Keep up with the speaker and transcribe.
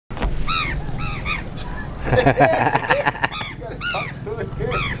gotta talk to it. You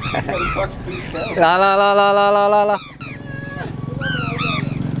gotta talk to the camera. La la la la la la la la.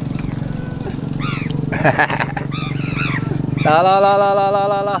 La la la la la la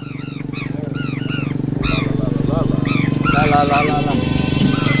la la. La la la la la.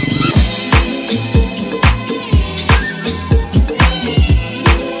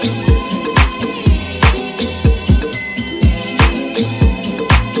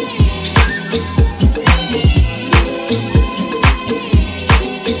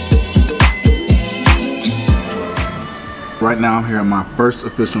 Right now I'm here at my first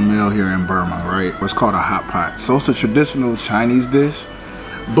official meal here in Burma, right? It's called a hot pot. So it's a traditional Chinese dish,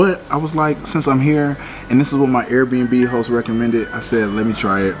 but I was like, since I'm here and this is what my Airbnb host recommended, I said, let me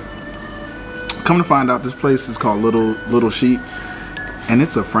try it. Come to find out, this place is called Little Sheep and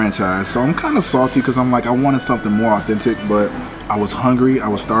it's a franchise. So I'm kind of salty because I'm like, I wanted something more authentic, but I was hungry, I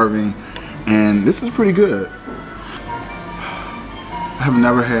was starving, and this is pretty good. I have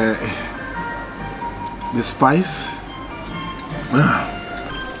never had this spice.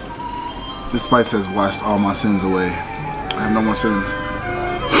 This spice has washed all my sins away. I have no more sins.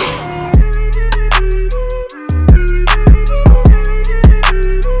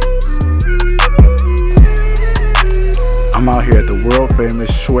 I'm out here at the world famous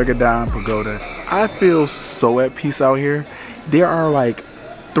Shwegadon Pagoda. I feel so at peace out here. There are like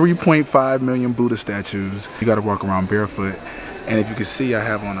 3.5 million Buddha statues. You gotta walk around barefoot. And if you can see, I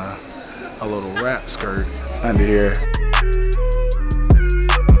have on a little wrap skirt under here.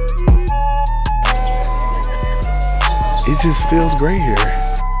 It just feels great here.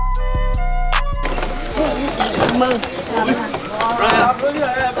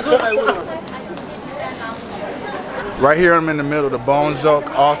 Right here I'm in the middle of the Bone Joke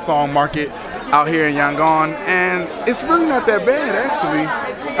All Song Market out here in Yangon, and it's really not that bad actually.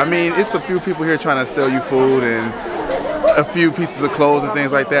 I mean, it's a few people here trying to sell you food and a few pieces of clothes and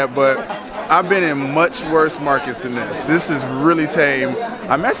things like that, but I've been in much worse markets than this. This is really tame.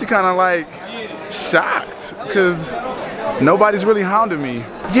 I'm actually kind of like shocked because nobody's really hounding me.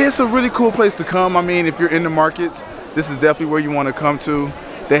 Yeah, it's a really cool place to come. I mean, if you're in the markets, this is definitely where you want to come to.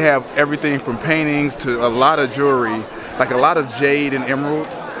 They have everything from paintings to a lot of jewelry, like a lot of jade and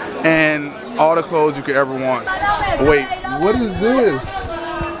emeralds, and all the clothes you could ever want. Wait, what is this?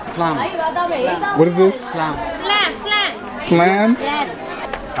 Flam. What is this? Flam. Flan? Yes.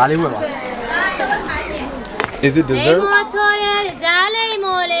 Is it dessert?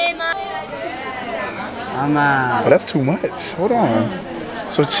 Oh, that's too much. Hold on.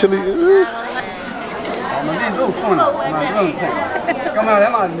 So chili.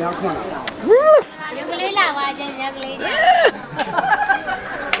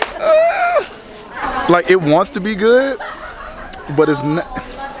 Like it wants to be good, but it's not.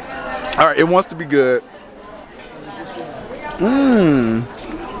 All right, it wants to be good.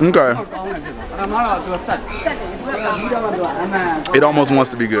 Okay. It almost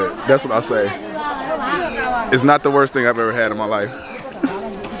wants to be good. That's what I say. It's not the worst thing I've ever had in my life.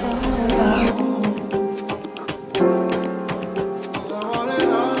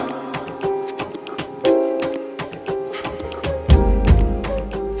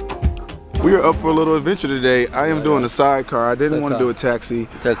 We are up for a little adventure today. I am doing a sidecar. I didn't want to do a taxi.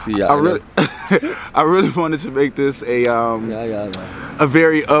 Yeah. I really wanted to make this a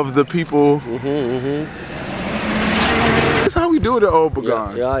very of the people. This is how we do it at Old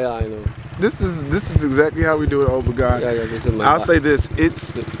Bagan. Yeah, I know. This is exactly how we do it at Old Bagan. I'll say this,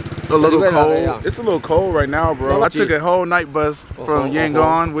 it's a little cold. It's a little cold right now, bro. I took a whole night bus from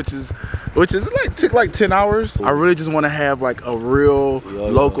Yangon, which is like took like 10 hours. I really just want to have like a real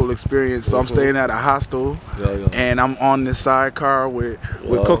local experience. So I'm staying at a hostel and I'm on this sidecar with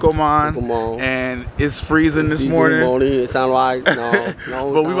Kokoman, and it's freezing this morning. Sunrise,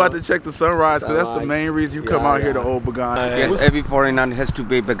 but we about to check the sunrise because that's the main reason you come out here to Old Bagan. Yes, every foreigner has to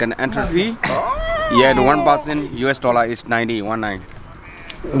pay back an entry fee. Yeah, the $1 US is 19. 19.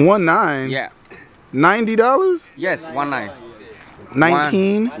 19? Yeah. $90? Yes, 19.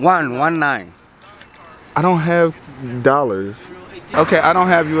 19? 19. I don't have dollars. Okay, I don't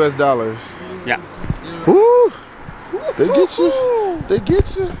have US dollars. Yeah. Woo! They get you. They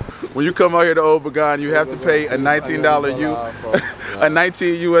get you. When you come out here to Old Bagan, you have to pay a $19 a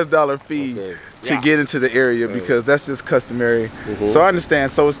 19 US dollar fee to get into the area because that's just customary. So I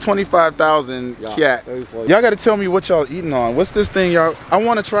understand. So it's 25,000 kyats. Y'all got to tell me what y'all eating on. What's this thing, y'all? I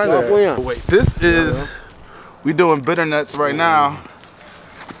want to try that. Wait, this is. We doing bitter nuts right now.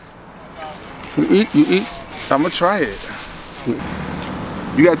 You eat. I'm gonna try it.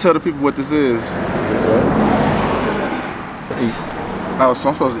 You gotta tell the people what this is. Oh, so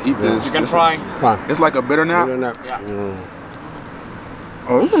I'm supposed to eat this. You can try. It's like a bitter nap? Yeah.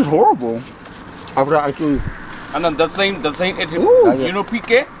 Oh, this is horrible. After I show you. And then the same it, Ooh. you know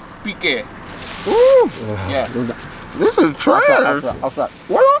PK? PK. Ooh. Yeah. This is trash. Outside.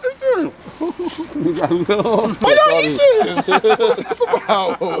 Why y'all eat this? Why y'all eat this? What's this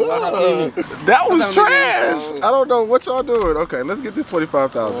about? That was trash. I don't know what y'all doing. Okay, let's get this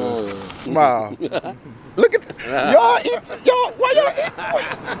 25,000. Smile. Look at y'all eat.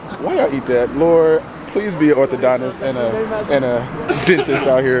 Why y'all eat that? Lord, please be an orthodontist and a dentist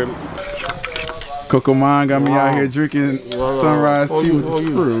out here. Coco Man got me out here drinking sunrise tea with the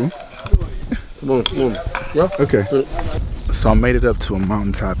screw. Yeah. Okay. So I made it up to a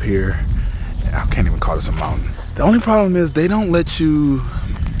mountaintop here. I can't even call this a mountain. The only problem is they don't let you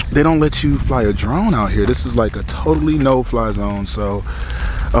fly a drone out here. This is like a totally no-fly zone. So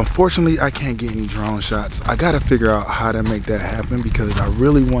unfortunately, I can't get any drone shots. I gotta figure out how to make that happen because I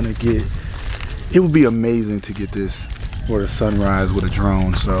really want to get. It would be amazing to get this for the sunrise with a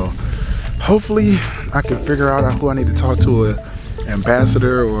drone. So hopefully, I can figure out who I need to talk to, an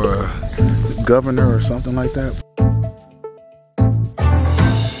ambassador or a governor or something like that.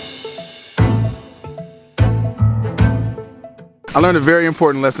 I learned a very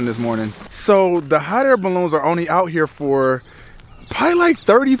important lesson this morning. So the hot air balloons are only out here for probably like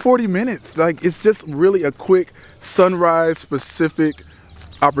 30-40 minutes. Like it's just really a quick sunrise specific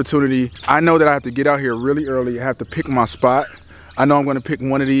opportunity. I know that I have to get out here really early. I have to pick my spot. I know I'm gonna pick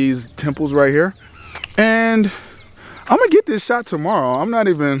one of these temples right here. And I'm gonna get this shot tomorrow. I'm not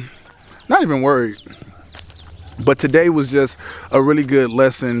even worried. But today was just a really good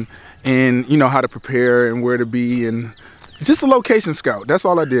lesson in, you know, how to prepare and where to be and just a location scout. That's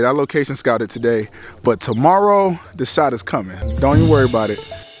all I did. I location scouted today. But tomorrow, the shot is coming. Don't even worry about it.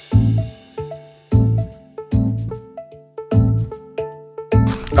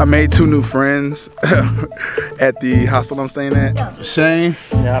 I made 2 new friends at the hostel I'm staying at. Shane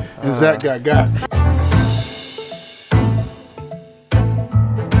and Zach got.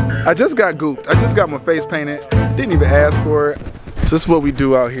 I just got gooped. I just got my face painted. Didn't even ask for it. So this is what we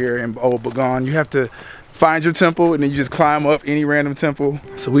do out here in Old Bagan. You have to find your temple and then you just climb up any random temple.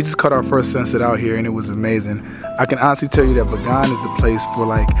 So we just caught our first sunset out here and it was amazing. I can honestly tell you that Bagan is the place for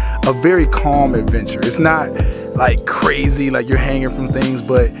like a very calm adventure. It's not like crazy, like you're hanging from things,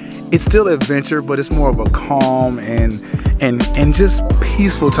 but it's still adventure, but it's more of a calm and just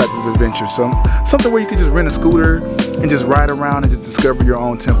peaceful type of adventure. Something where you can just rent a scooter and just ride around and just discover your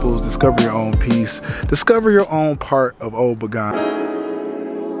own temples, discover your own peace, discover your own part of Old Bagan.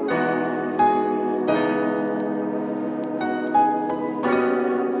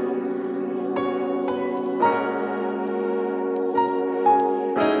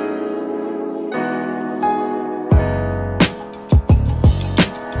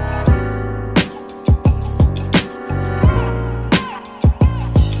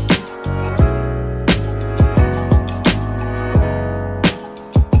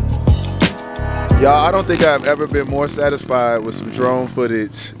 Y'all, I don't think I've ever been more satisfied with some drone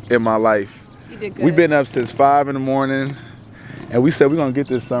footage in my life. You did good. We've been up since 5 in the morning and we said we're gonna get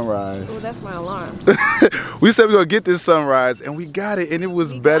this sunrise. Oh, that's my alarm. We said we're gonna get this sunrise and we got it and it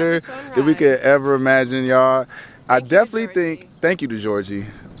was better than we could ever imagine, y'all. I definitely think, thank you to Georgie.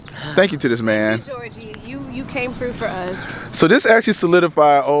 Thank you to this man. Thank you, Georgie. You came through for us. So this actually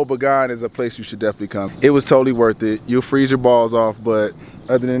solidified Old Bagan as a place you should definitely come. It was totally worth it. You'll freeze your balls off, but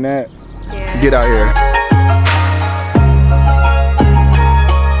other than that, yeah. Get out here.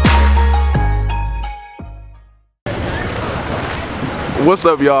 What's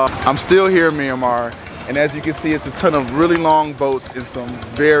up, y'all? I'm still here in Myanmar, and as you can see, it's a ton of really long boats in some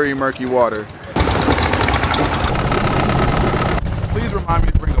very murky water. Please remind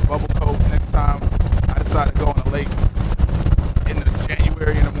me to bring a bubble coat next time I decide to go on a lake in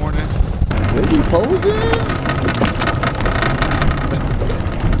January in the morning. They be posing?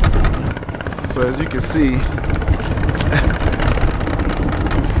 So as you can see,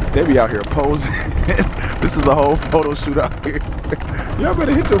 they be out here posing. This is a whole photo shoot out here. Y'all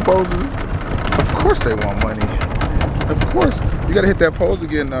better hit them poses. Of course they want money. Of course. You gotta hit that pose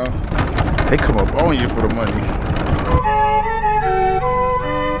again now. They come up on you for the money.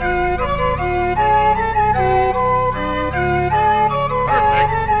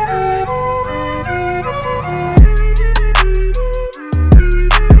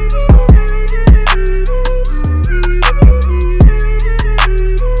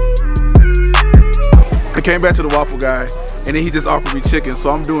 I came back to the waffle guy and then he just offered me chicken,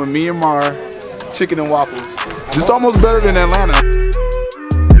 so I'm doing Myanmar chicken and waffles. Just almost better than Atlanta.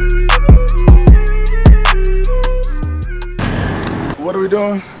 what are we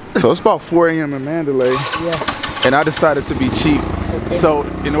doing? So it's about 4 a.m. in Mandalay. Yeah. And I decided to be cheap. So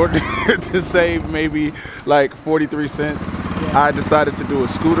in order to save maybe like 43 cents, I decided to do a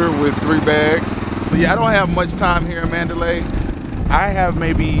scooter with 3 bags. But yeah, I don't have much time here in Mandalay. I have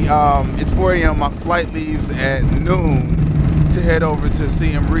maybe, it's 4 a.m. My flight leaves at noon to head over to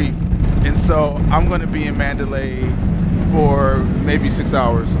Siem Reap. And so I'm gonna be in Mandalay for maybe 6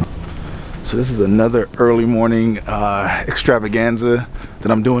 hours. So this is another early morning extravaganza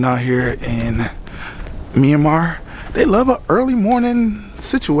that I'm doing out here in Myanmar. They love an early morning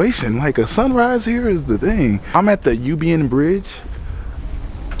situation. Like a sunrise here is the thing. I'm at the Ubian Bridge.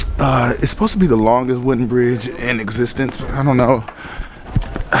 It's supposed to be the longest wooden bridge in existence. I don't know.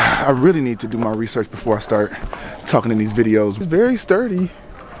 I really need to do my research before I start talking in these videos. It's very sturdy,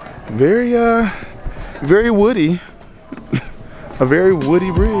 very woody. A very woody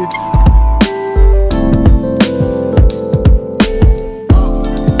bridge.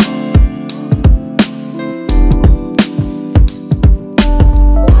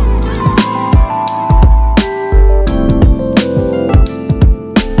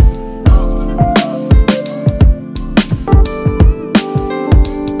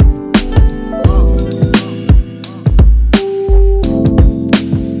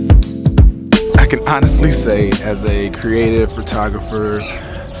 Honestly say, as a creative photographer,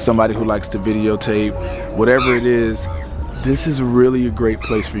 somebody who likes to videotape, whatever it is, this is really a great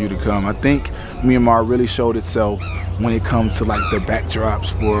place for you to come. I think Myanmar really showed itself when it comes to like the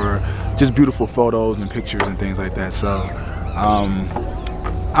backdrops for just beautiful photos and pictures and things like that. So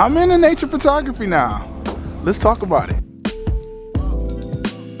I'm into nature photography now. Let's talk about it.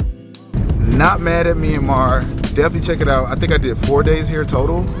 Not mad at Myanmar. Definitely check it out. I think I did 4 days here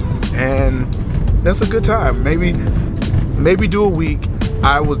total, and that's a good time. Maybe do a week.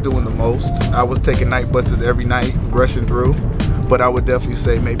 I was doing the most. I was taking night buses every night, rushing through. But I would definitely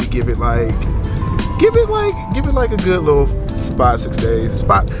say maybe give it like a good little 5-6 days.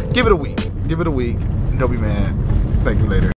 Give it a week. Give it a week. Don't be mad. Thank you later.